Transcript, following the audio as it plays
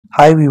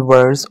Hi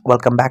viewers,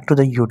 welcome back to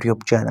the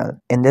YouTube channel.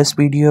 In this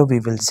video, we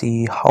will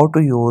see how to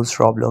use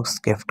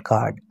Roblox gift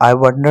card. I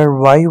wonder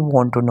why you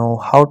want to know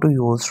how to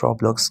use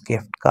Roblox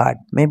gift card.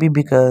 Maybe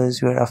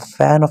because you're a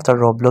fan of the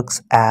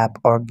Roblox app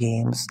or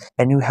games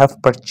and you have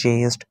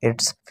purchased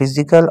its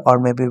physical or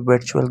maybe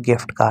virtual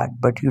gift card,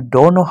 but you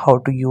don't know how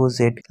to use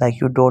it, like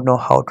you don't know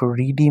how to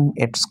redeem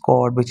its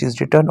code which is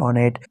written on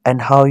it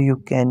and how you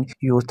can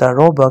use the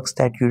Robux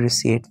that you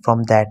received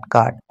from that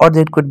card. Or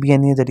there could be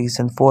any other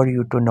reason for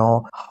you to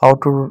know how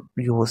to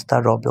use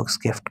the Roblox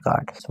gift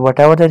card. So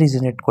whatever the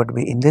reason it could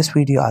be, in this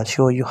video I'll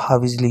show you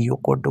how easily you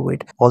could do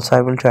it. Also,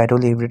 I will try to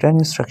leave written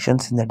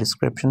instructions in the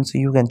description so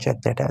you can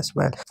check that as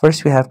well.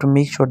 First, we have to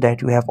make sure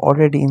that you have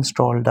already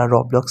installed the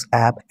Roblox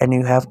app and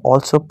you have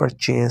also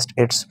purchased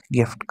its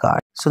gift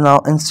card. So now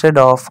instead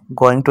of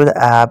going to the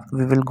app,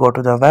 we will go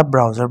to the web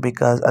browser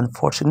because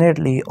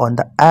unfortunately on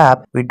the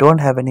app we don't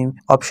have any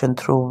option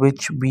through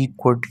which we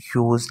could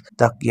use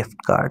the gift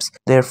cards.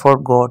 Therefore,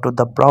 go to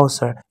the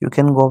browser. You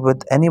can go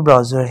with any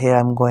browser. Here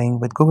I'm going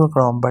with Google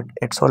Chrome, but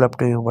it's all up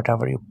to you,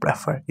 whatever you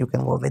prefer. You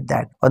can go with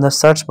that. On the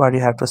search bar, you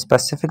have to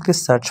specifically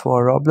search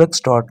for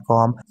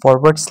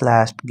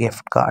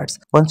roblox.com/gift cards.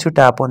 Once you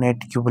tap on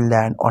it, you will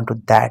land onto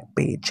that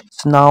page.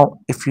 So now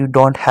if you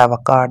don't have a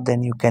card,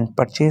 then you can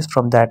purchase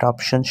from that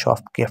option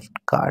shop gift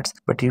cards.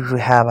 But if you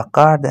have a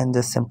card, then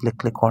just simply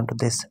click onto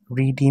this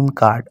redeem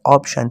card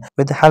option.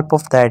 With the help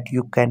of that,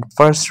 you can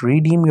first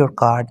redeem your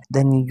card,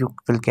 then you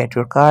will get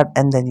your card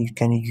and then you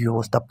can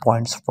use the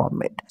points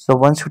from it. So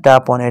once you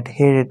tap on it,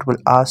 here it will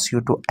ask you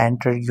to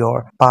enter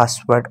your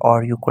password,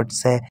 or you could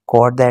say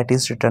code that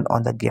is written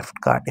on the gift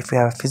card. If you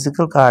have a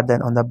physical card,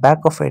 then on the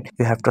back of it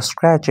you have to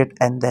scratch it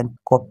and then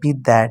copy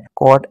that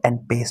code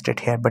and paste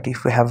it here. But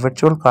if you have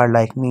virtual card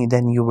like me,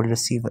 then you will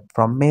receive it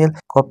from mail,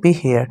 copy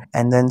here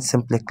and then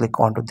simply click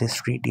onto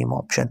this redeem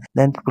option.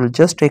 Then it will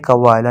just take a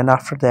while and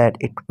after that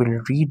it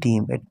will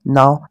redeem it.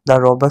 Now the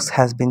Robux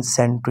has been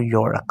sent to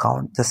your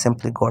account. Just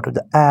simply go to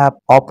the app,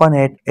 open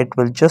it. It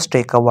will just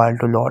take a while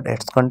to load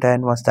its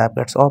content. Once the app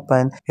gets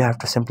open, you have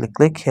to simply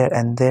click here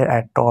and there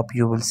at top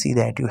you will see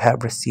that you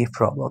have received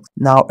Robux.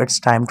 Now it's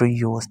time to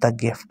use the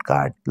gift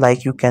card.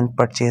 Like you can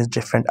purchase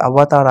different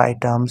avatar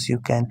items, you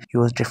can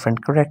use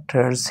different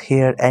characters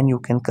here and you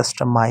can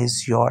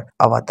customize your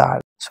avatar.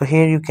 So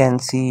here you can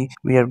see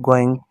we are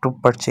going to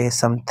purchase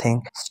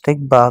something stick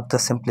bug.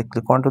 Just simply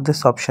click onto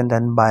this option,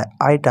 then buy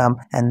item,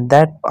 and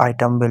that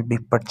item will be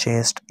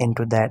purchased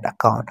into that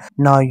account.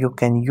 Now you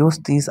can use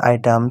these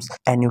items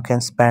and you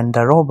can spend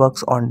the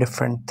Robux on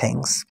different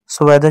things.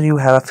 So whether you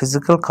have a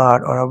physical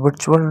card or a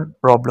virtual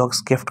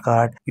Roblox gift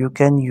card, you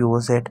can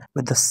use it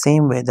with the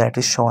same way that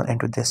is shown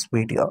into this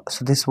video.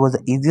 So this was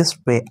the easiest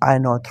way I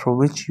know through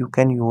which you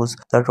can use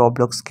the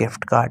Roblox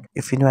gift card.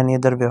 If you know any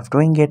other way of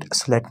doing it,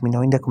 so let me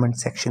know in the comment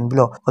section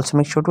below. Also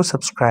make sure to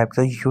subscribe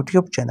to the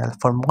YouTube channel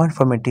for more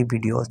informative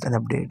videos and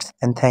updates.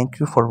 And thank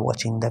you for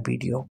watching the video.